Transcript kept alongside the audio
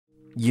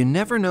You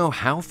never know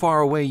how far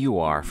away you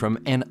are from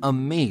an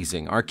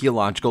amazing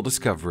archaeological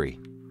discovery.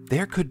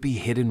 There could be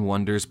hidden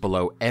wonders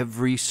below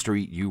every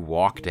street you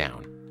walk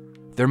down.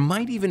 There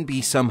might even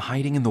be some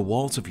hiding in the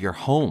walls of your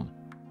home.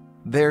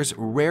 There's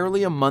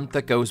rarely a month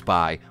that goes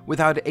by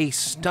without a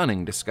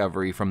stunning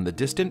discovery from the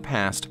distant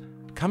past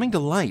coming to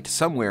light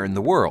somewhere in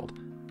the world.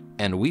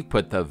 And we've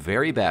put the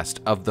very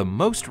best of the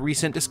most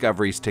recent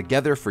discoveries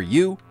together for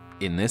you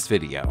in this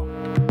video.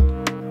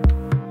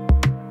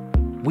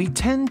 We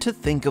tend to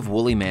think of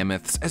woolly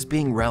mammoths as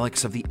being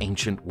relics of the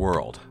ancient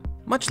world,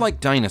 much like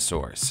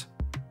dinosaurs.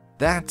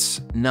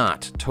 That's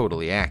not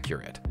totally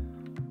accurate.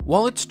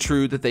 While it's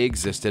true that they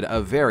existed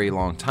a very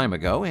long time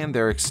ago and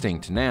they're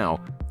extinct now,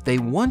 they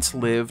once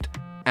lived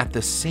at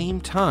the same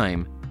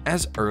time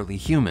as early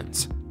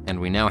humans, and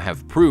we now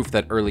have proof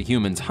that early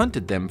humans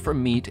hunted them for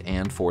meat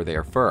and for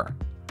their fur.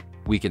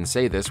 We can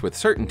say this with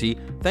certainty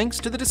thanks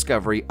to the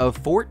discovery of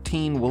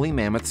 14 woolly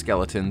mammoth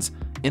skeletons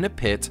in a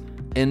pit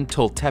in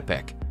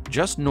Tultepec,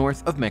 just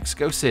north of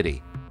Mexico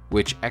City,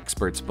 which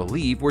experts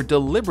believe were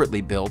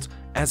deliberately built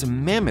as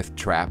mammoth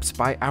traps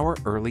by our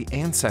early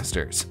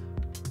ancestors.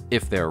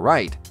 If they're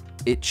right,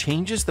 it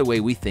changes the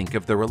way we think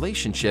of the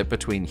relationship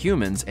between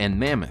humans and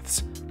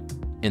mammoths.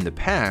 In the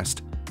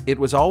past, it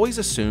was always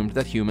assumed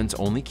that humans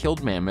only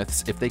killed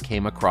mammoths if they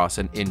came across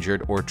an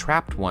injured or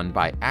trapped one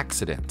by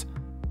accident.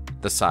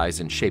 The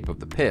size and shape of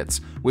the pits,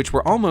 which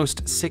were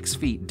almost 6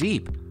 feet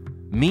deep,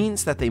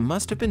 means that they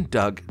must have been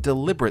dug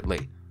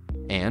deliberately,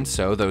 and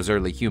so those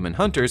early human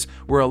hunters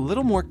were a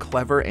little more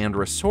clever and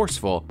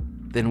resourceful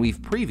than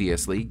we've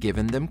previously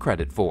given them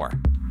credit for.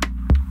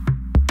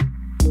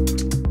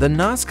 The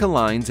Nazca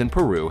lines in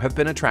Peru have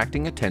been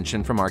attracting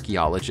attention from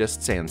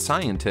archaeologists and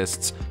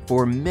scientists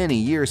for many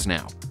years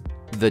now.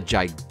 The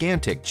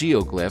gigantic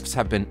geoglyphs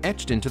have been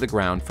etched into the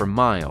ground for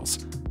miles,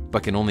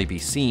 but can only be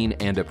seen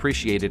and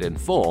appreciated in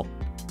full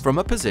from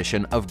a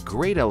position of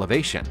great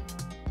elevation.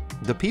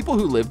 The people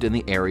who lived in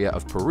the area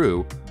of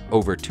Peru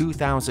over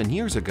 2,000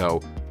 years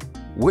ago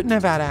wouldn't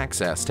have had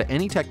access to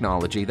any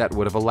technology that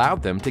would have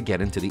allowed them to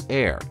get into the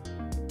air.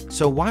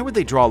 So why would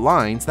they draw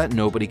lines that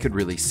nobody could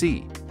really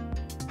see?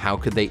 How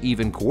could they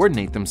even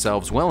coordinate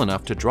themselves well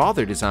enough to draw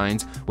their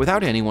designs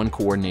without anyone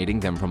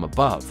coordinating them from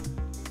above?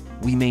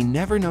 We may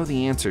never know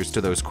the answers to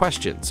those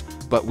questions,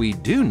 but we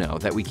do know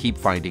that we keep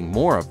finding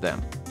more of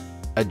them.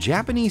 A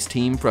Japanese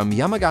team from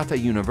Yamagata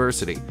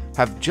University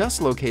have just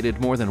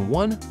located more than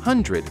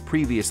 100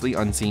 previously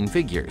unseen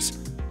figures,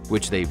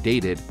 which they've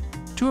dated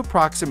to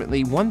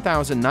approximately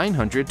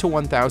 1,900 to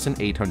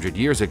 1,800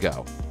 years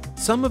ago.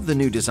 Some of the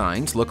new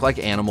designs look like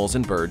animals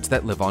and birds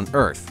that live on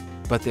Earth,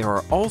 but there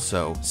are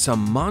also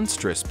some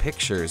monstrous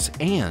pictures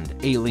and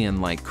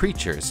alien-like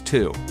creatures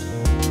too.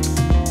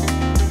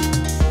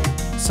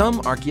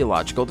 Some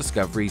archaeological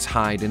discoveries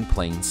hide in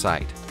plain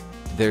sight.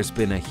 There's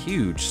been a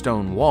huge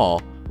stone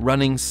wall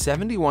running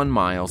 71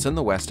 miles in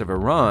the west of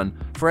Iran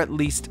for at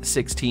least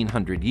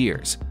 1,600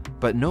 years,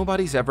 but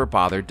nobody's ever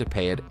bothered to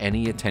pay it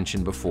any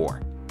attention before.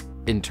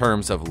 In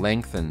terms of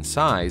length and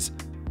size,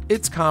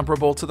 it's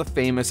comparable to the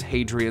famous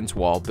Hadrian's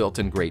Wall built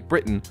in Great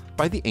Britain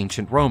by the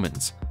ancient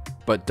Romans,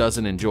 but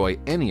doesn't enjoy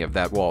any of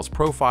that wall's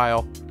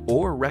profile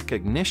or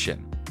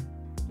recognition.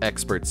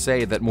 Experts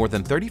say that more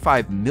than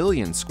 35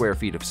 million square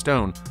feet of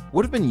stone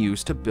would have been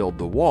used to build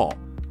the wall,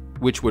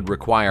 which would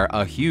require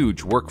a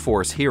huge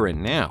workforce here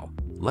and now,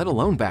 let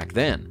alone back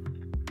then.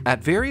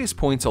 At various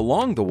points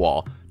along the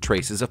wall,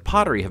 traces of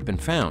pottery have been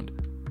found,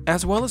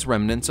 as well as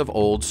remnants of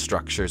old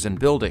structures and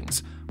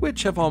buildings,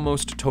 which have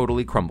almost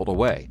totally crumbled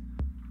away.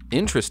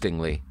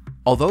 Interestingly,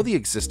 although the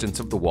existence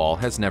of the wall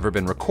has never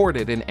been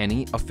recorded in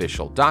any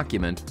official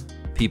document,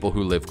 people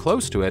who live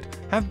close to it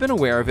have been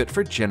aware of it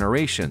for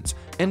generations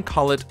and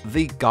call it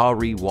the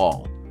Gari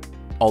Wall,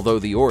 although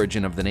the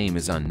origin of the name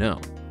is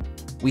unknown.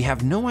 We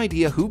have no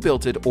idea who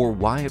built it or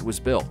why it was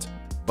built,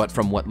 but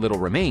from what little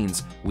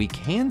remains, we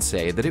can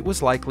say that it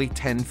was likely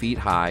 10 feet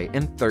high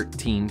and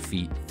 13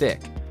 feet thick,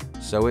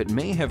 so it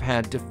may have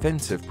had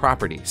defensive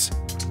properties.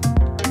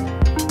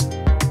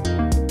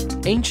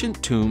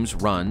 Ancient tombs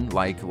run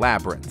like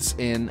labyrinths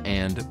in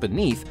and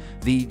beneath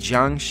the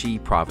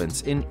Jiangxi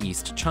province in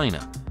East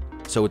China,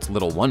 so it's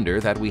little wonder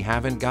that we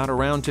haven't got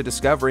around to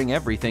discovering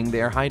everything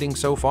they're hiding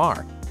so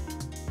far.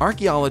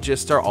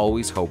 Archaeologists are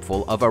always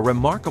hopeful of a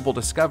remarkable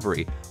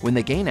discovery when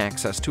they gain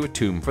access to a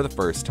tomb for the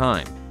first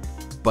time,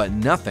 but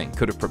nothing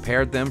could have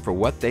prepared them for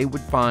what they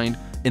would find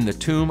in the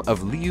tomb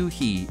of Liu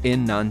He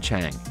in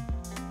Nanchang.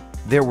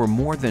 There were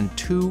more than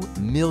 2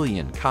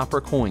 million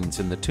copper coins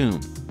in the tomb,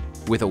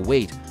 with a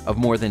weight of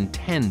more than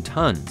 10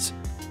 tons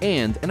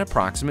and an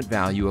approximate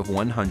value of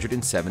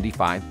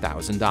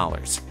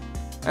 $175,000.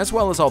 As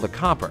well as all the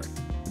copper,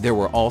 there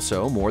were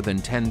also more than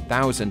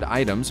 10,000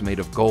 items made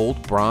of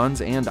gold,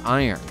 bronze, and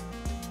iron.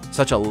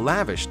 Such a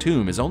lavish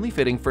tomb is only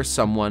fitting for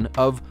someone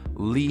of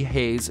Li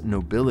Hei's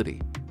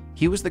nobility.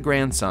 He was the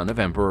grandson of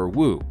Emperor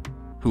Wu,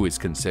 who is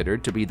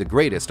considered to be the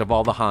greatest of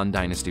all the Han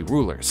Dynasty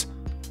rulers.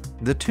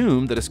 The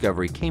tomb the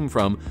discovery came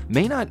from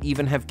may not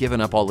even have given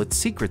up all its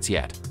secrets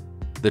yet.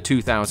 The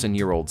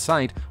 2,000-year-old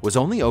site was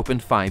only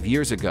opened 5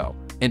 years ago,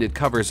 and it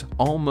covers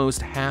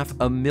almost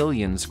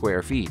 500,000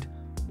 square feet.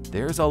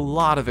 There's a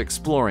lot of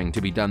exploring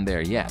to be done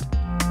there yet.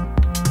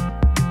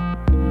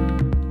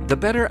 The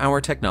better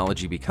our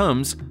technology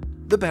becomes,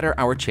 the better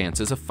our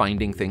chances of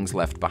finding things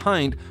left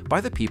behind by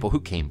the people who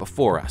came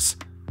before us.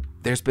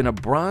 There's been a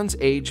Bronze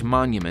Age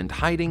monument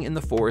hiding in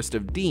the Forest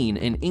of Dean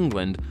in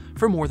England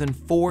for more than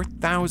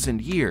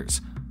 4,000 years,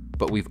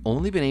 but we've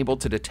only been able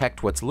to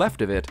detect what's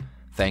left of it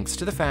thanks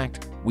to the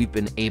fact we've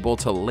been able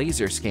to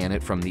laser scan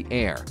it from the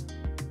air.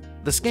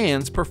 The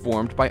scans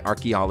performed by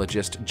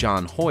archaeologist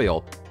John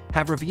Hoyle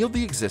have revealed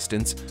the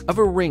existence of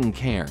a ring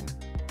cairn,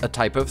 a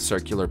type of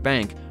circular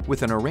bank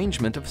with an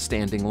arrangement of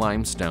standing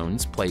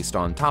limestones placed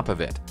on top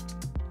of it.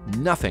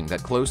 Nothing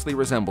that closely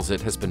resembles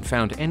it has been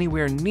found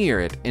anywhere near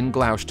it in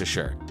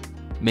Gloucestershire,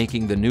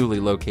 making the newly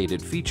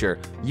located feature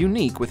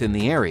unique within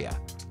the area.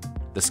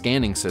 The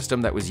scanning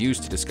system that was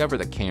used to discover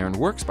the cairn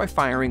works by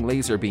firing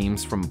laser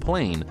beams from a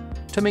plane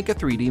to make a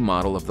 3D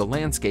model of the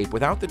landscape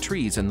without the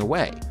trees in the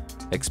way,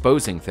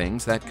 exposing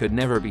things that could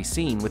never be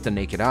seen with the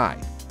naked eye.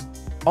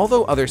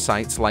 Although other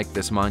sites like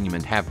this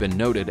monument have been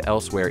noted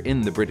elsewhere in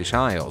the British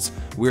Isles,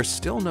 we're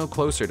still no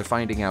closer to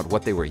finding out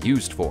what they were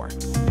used for.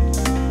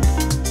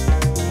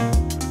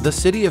 The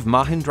city of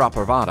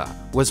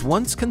Mahendraparvata was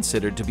once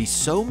considered to be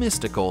so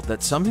mystical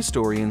that some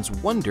historians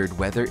wondered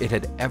whether it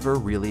had ever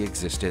really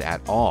existed at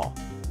all.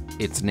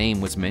 Its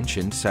name was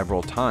mentioned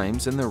several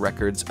times in the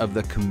records of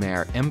the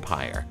Khmer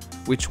Empire,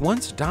 which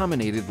once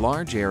dominated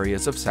large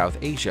areas of South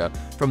Asia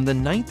from the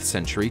 9th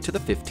century to the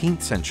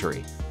 15th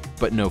century.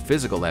 But no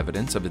physical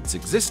evidence of its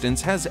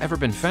existence has ever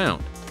been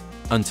found,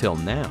 until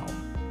now.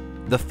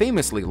 The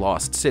famously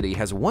lost city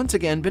has once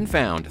again been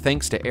found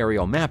thanks to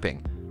aerial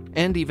mapping,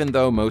 and even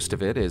though most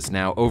of it is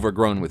now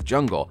overgrown with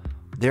jungle,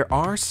 there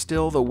are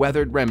still the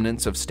weathered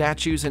remnants of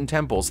statues and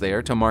temples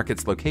there to mark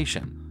its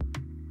location.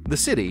 The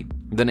city,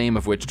 the name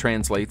of which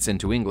translates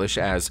into English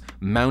as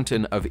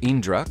Mountain of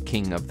Indra,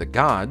 King of the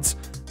Gods,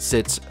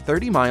 sits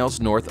 30 miles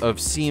north of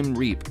Siem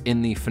Reap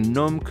in the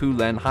Phnom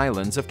Kulen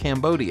Highlands of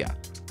Cambodia.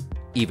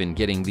 Even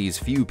getting these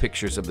few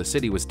pictures of the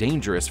city was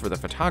dangerous for the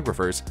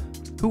photographers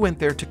who went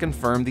there to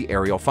confirm the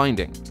aerial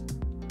finding.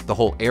 The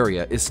whole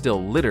area is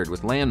still littered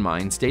with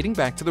landmines dating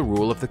back to the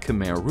rule of the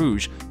Khmer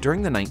Rouge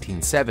during the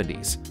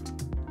 1970s.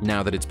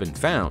 Now that it's been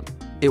found,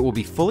 it will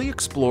be fully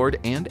explored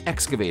and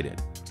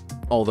excavated,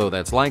 although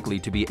that's likely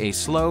to be a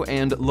slow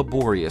and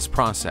laborious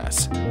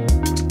process.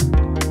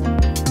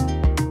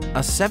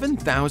 A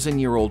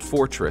 7,000-year-old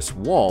fortress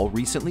wall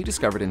recently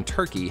discovered in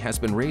Turkey has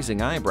been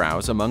raising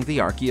eyebrows among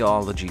the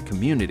archaeology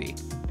community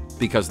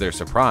because they're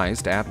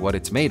surprised at what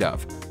it's made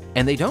of,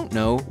 and they don't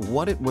know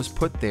what it was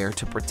put there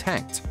to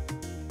protect.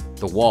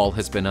 The wall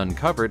has been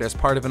uncovered as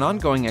part of an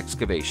ongoing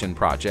excavation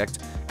project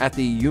at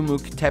the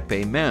Yumuk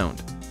Tepe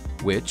Mound,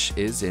 which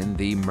is in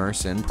the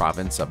Mersin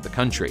province of the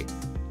country.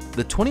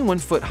 The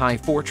 21-foot-high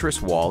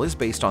fortress wall is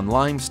based on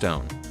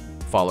limestone,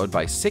 followed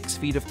by 6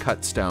 feet of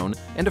cut stone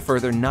and a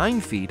further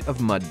 9 feet of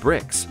mud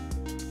bricks.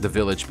 The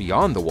village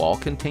beyond the wall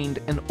contained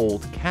an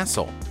old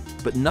castle,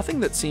 but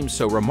nothing that seems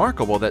so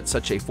remarkable that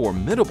such a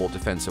formidable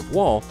defensive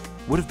wall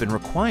would have been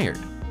required.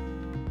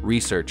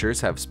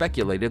 Researchers have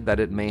speculated that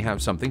it may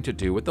have something to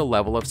do with the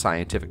level of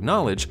scientific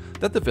knowledge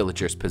that the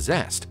villagers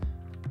possessed.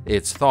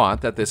 It's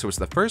thought that this was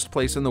the first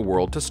place in the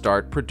world to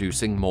start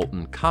producing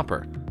molten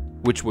copper,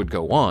 which would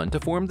go on to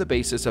form the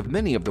basis of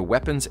many of the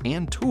weapons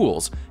and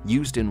tools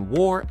used in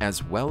war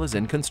as well as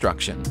in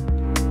construction.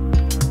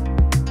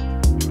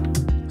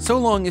 So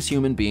long as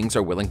human beings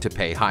are willing to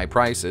pay high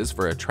prices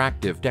for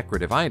attractive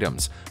decorative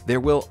items,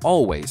 there will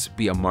always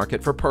be a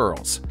market for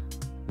pearls.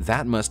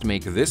 That must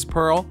make this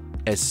pearl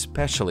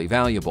especially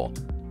valuable,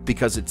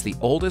 because it's the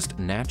oldest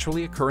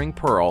naturally occurring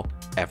pearl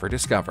ever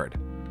discovered.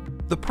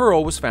 The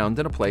pearl was found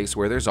in a place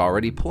where there's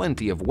already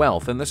plenty of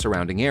wealth in the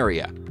surrounding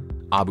area,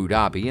 Abu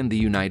Dhabi in the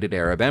United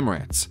Arab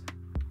Emirates.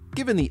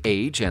 Given the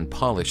age and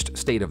polished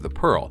state of the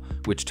pearl,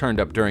 which turned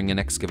up during an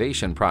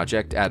excavation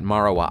project at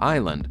Marawa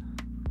Island,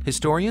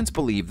 historians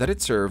believe that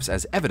it serves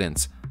as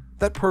evidence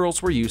that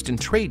pearls were used in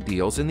trade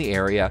deals in the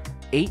area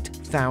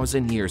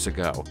 8,000 years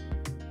ago.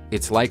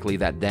 It's likely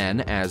that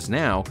then, as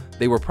now,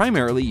 they were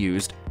primarily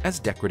used as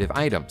decorative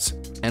items,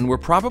 and were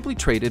probably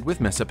traded with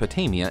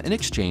Mesopotamia in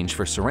exchange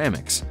for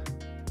ceramics.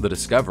 The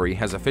discovery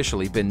has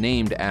officially been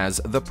named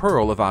as the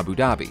Pearl of Abu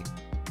Dhabi,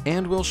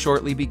 and will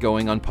shortly be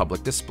going on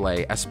public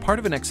display as part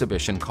of an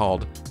exhibition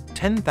called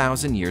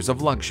 10,000 Years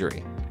of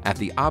Luxury at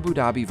the Abu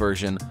Dhabi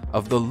version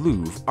of the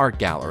Louvre Art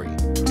Gallery.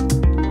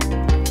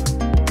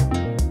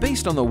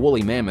 Based on the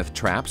woolly mammoth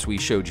traps we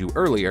showed you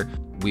earlier,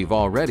 we've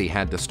already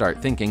had to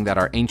start thinking that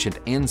our ancient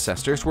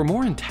ancestors were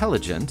more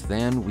intelligent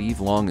than we've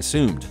long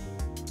assumed.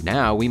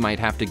 Now we might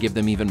have to give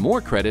them even more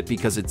credit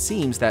because it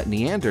seems that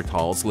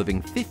Neanderthals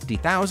living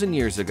 50,000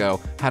 years ago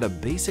had a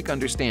basic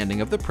understanding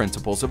of the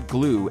principles of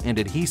glue and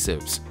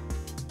adhesives.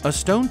 A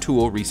stone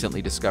tool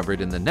recently discovered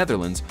in the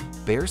Netherlands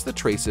bears the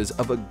traces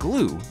of a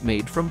glue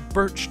made from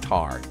birch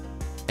tar,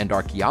 and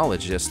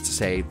archaeologists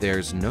say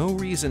there's no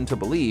reason to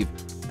believe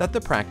that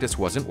the practice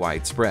wasn't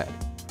widespread.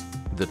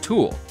 The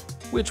tool,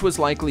 which was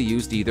likely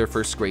used either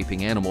for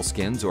scraping animal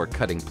skins or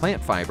cutting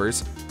plant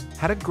fibers,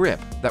 had a grip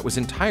that was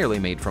entirely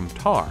made from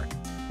tar,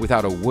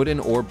 without a wooden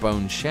or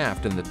bone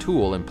shaft in the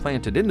tool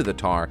implanted into the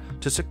tar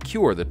to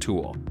secure the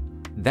tool.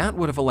 That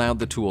would have allowed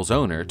the tool's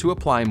owner to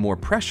apply more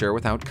pressure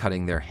without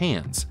cutting their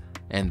hands,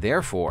 and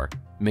therefore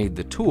made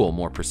the tool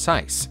more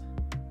precise.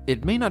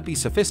 It may not be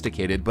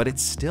sophisticated, but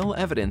it's still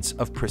evidence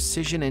of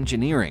precision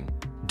engineering,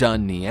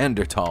 done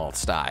Neanderthal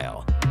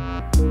style.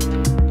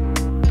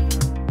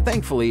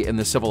 Thankfully, in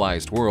the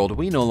civilized world,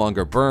 we no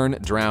longer burn,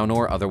 drown,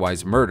 or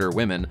otherwise murder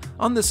women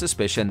on the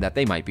suspicion that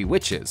they might be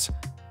witches.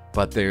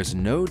 But there's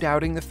no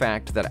doubting the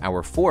fact that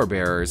our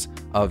forebears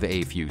of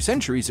a few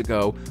centuries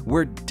ago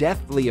were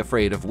deathly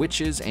afraid of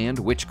witches and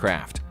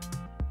witchcraft.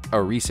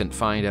 A recent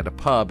find at a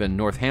pub in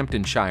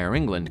Northamptonshire,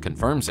 England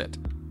confirms it.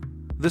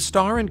 The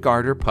Star and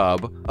Garter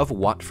pub of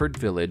Watford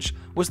Village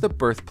was the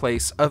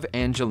birthplace of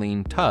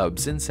Angeline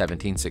Tubbs in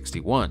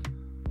 1761.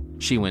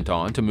 She went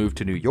on to move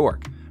to New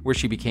York, where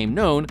she became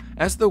known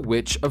as the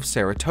Witch of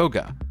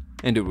Saratoga,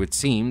 and it would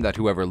seem that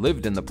whoever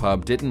lived in the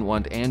pub didn't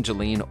want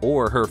Angeline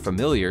or her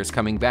familiars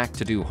coming back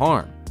to do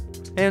harm,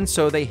 and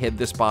so they hid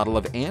this bottle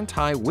of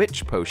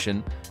anti-witch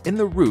potion in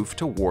the roof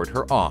to ward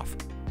her off.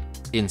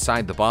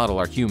 Inside the bottle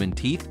are human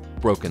teeth,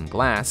 broken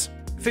glass,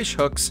 fish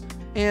hooks,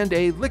 and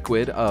a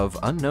liquid of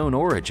unknown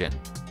origin.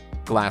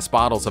 Glass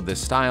bottles of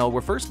this style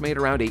were first made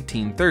around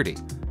 1830,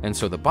 and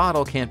so the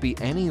bottle can't be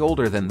any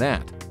older than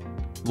that.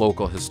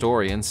 Local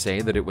historians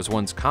say that it was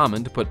once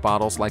common to put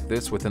bottles like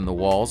this within the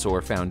walls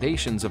or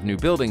foundations of new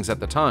buildings at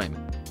the time,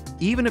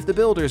 even if the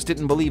builders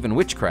didn't believe in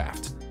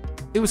witchcraft.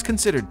 It was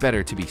considered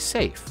better to be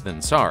safe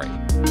than sorry.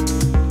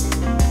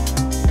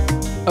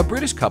 A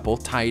British couple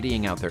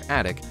tidying out their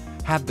attic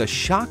had the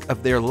shock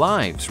of their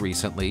lives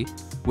recently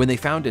when they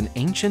found an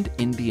ancient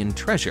Indian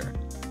treasure,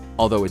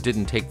 although it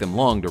didn't take them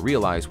long to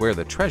realize where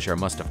the treasure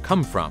must have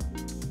come from.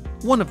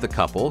 One of the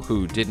couple,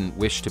 who didn't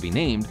wish to be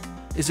named,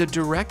 is a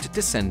direct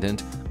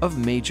descendant of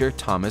Major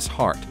Thomas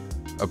Hart,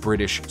 a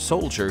British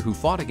soldier who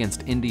fought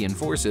against Indian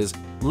forces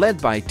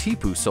led by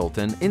Tipu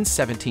Sultan in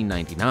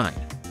 1799.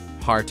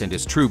 Hart and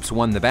his troops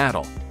won the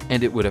battle,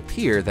 and it would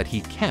appear that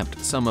he kept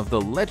some of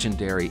the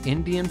legendary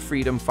Indian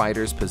freedom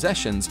fighters'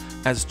 possessions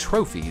as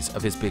trophies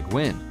of his big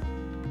win.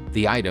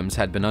 The items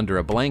had been under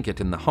a blanket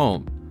in the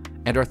home,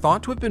 and are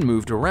thought to have been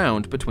moved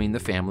around between the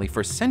family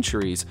for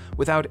centuries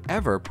without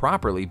ever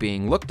properly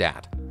being looked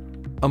at.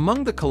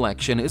 Among the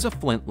collection is a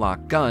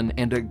flintlock gun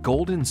and a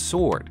golden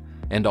sword,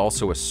 and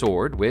also a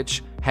sword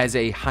which has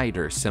a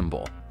Hyder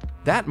symbol.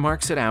 That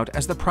marks it out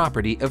as the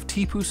property of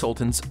Tipu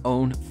Sultan's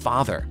own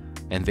father,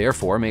 and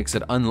therefore makes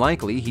it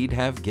unlikely he'd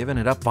have given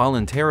it up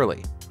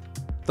voluntarily.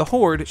 The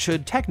hoard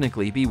should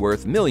technically be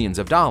worth millions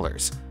of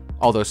dollars,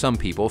 although some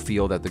people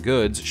feel that the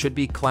goods should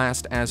be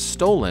classed as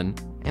stolen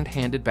and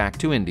handed back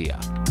to India.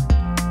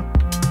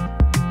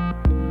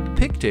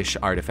 Pictish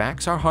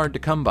artifacts are hard to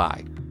come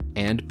by,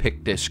 and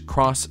Pictish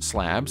cross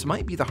slabs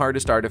might be the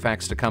hardest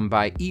artifacts to come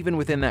by even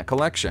within that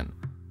collection.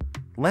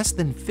 Less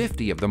than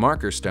 50 of the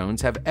marker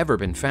stones have ever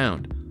been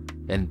found,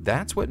 and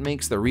that's what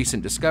makes the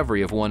recent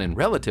discovery of one in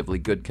relatively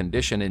good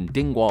condition in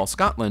Dingwall,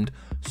 Scotland,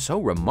 so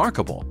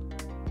remarkable.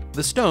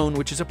 The stone,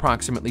 which is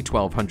approximately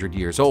 1,200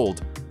 years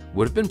old,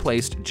 would have been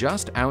placed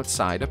just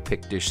outside a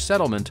Pictish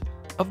settlement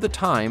of the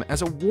time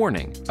as a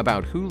warning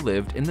about who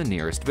lived in the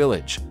nearest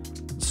village.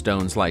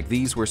 Stones like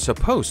these were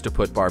supposed to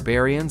put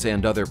barbarians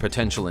and other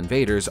potential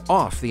invaders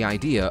off the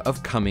idea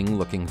of coming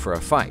looking for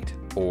a fight,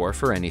 or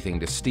for anything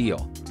to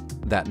steal.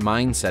 That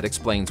mindset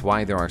explains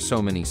why there are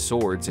so many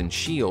swords and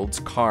shields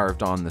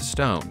carved on the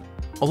stone,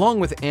 along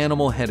with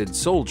animal-headed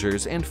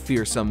soldiers and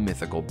fearsome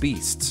mythical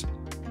beasts.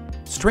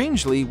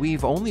 Strangely,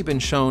 we've only been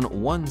shown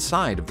one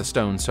side of the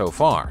stone so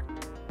far.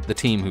 The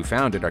team who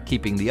found it are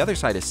keeping the other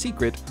side a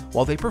secret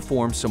while they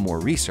perform some more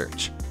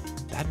research.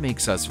 That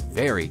makes us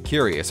very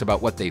curious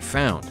about what they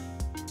found,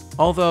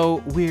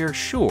 although we're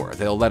sure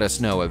they'll let us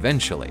know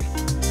eventually.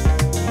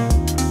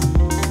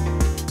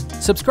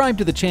 Subscribe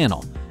to the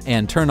channel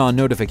and turn on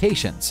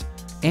notifications,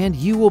 and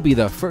you will be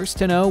the first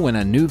to know when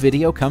a new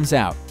video comes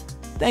out.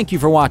 Thank you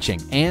for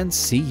watching, and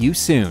see you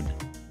soon.